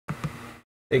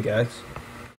Hey guys,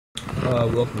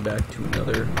 welcome back to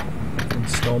another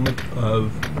installment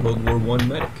of WWI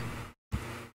Medic.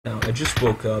 Now, I just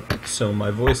woke up, so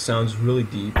my voice sounds really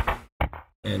deep,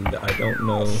 and I don't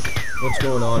know what's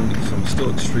going on because I'm still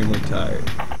extremely tired.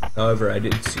 However, I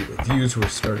did see the views were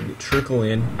starting to trickle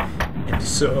in, and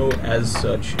so, as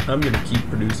such, I'm going to keep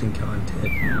producing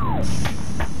content,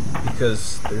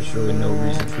 because there's really no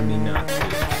reason for me not to.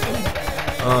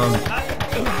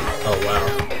 Oh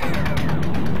wow.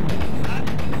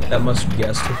 That must have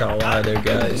guessed took out a lot of their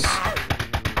guys.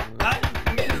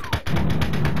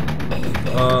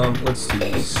 Let's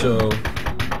see, so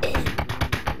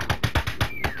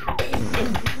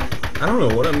I don't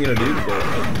know what I'm gonna do today.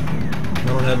 I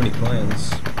don't have any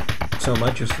plans. So I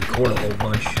might just record a whole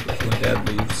bunch if my dad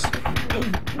leaves.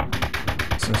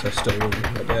 Since I still live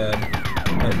with my dad.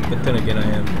 But then again, I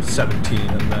am 17,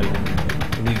 I'm not even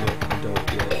a legal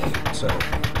adult yet, so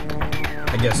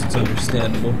I guess it's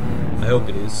understandable. I hope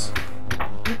it is.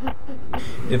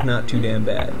 If not too damn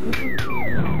bad.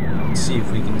 Let's see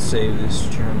if we can save this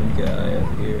German guy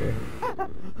up here.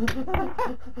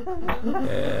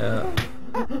 Yeah.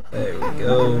 There we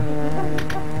go.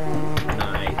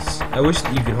 Nice. I wish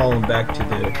that you could haul him back to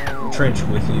the trench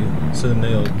with you, so then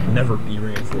they'll never be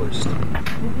reinforced.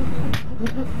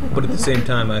 But at the same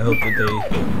time, I hope that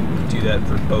they do that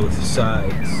for both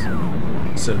sides,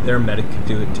 so their medic can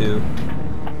do it too.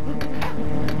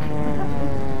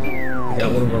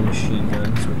 Got one of our machine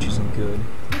guns, which isn't good.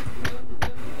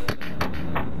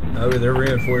 However, their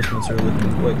reinforcements are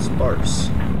looking quite sparse.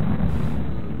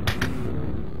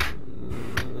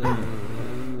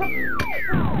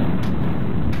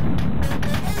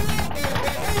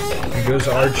 Here goes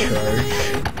our charge,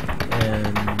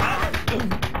 and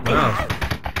wow,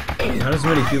 not as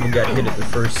many people got hit at the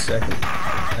first second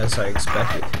as I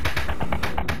expected.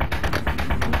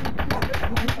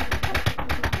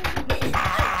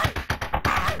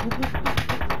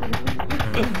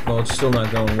 Well, it's still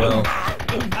not going well.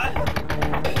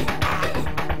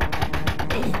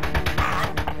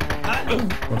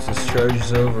 Once this charge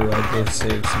is over, I'll go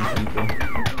save some people.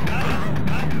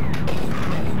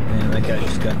 Man, that guy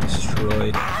just got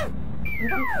destroyed.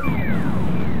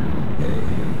 Okay,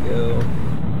 here we go.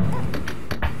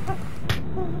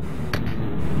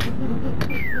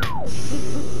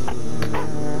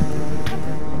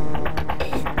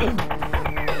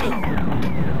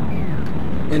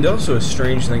 And also a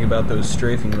strange thing about those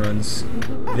strafing runs,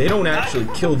 they don't actually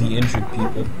kill the injured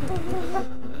people.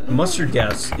 Mustard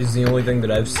gas is the only thing that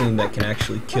I've seen that can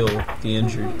actually kill the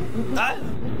injured.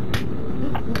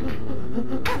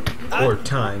 Or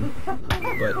time,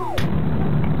 but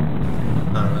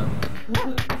I don't know.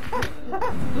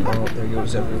 Oh, there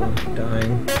goes everyone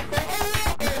dying.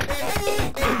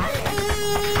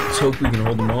 Let's hope we can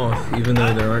hold them off, even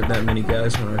though there aren't that many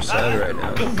guys on our side right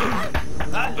now.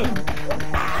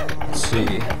 Let's see.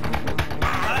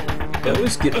 They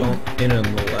always get in on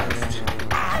the left.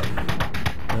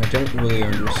 And I don't really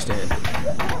understand it.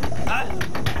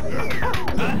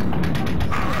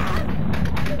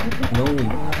 No, we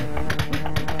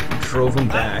drove them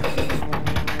back.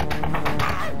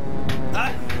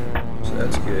 So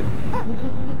that's good.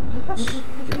 Let's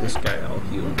get this guy all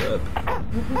healed up.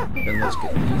 Then let's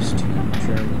get these two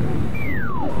Germans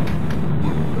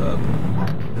healed up.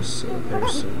 So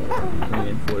there's some more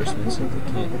reinforcements that they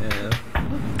can't have.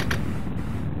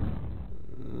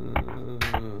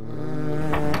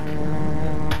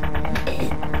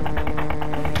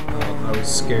 Oh, I was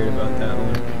scared about that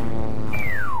one.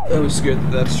 I was scared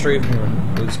that that strafing one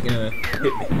was gonna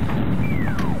hit me.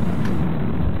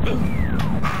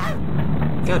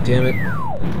 God damn it.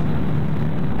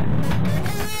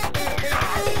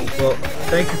 Well,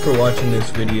 thank you for watching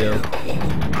this video.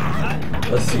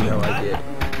 Let's see how I did.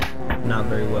 Not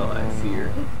very well, I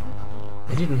fear.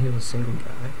 I didn't heal a single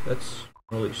guy. That's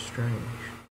really strange.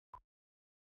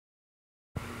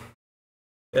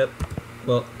 Yep.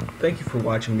 Well, thank you for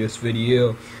watching this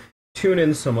video. Tune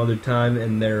in some other time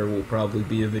and there will probably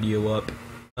be a video up.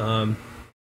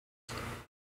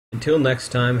 Until next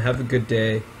time, have a good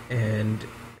day and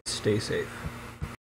stay safe.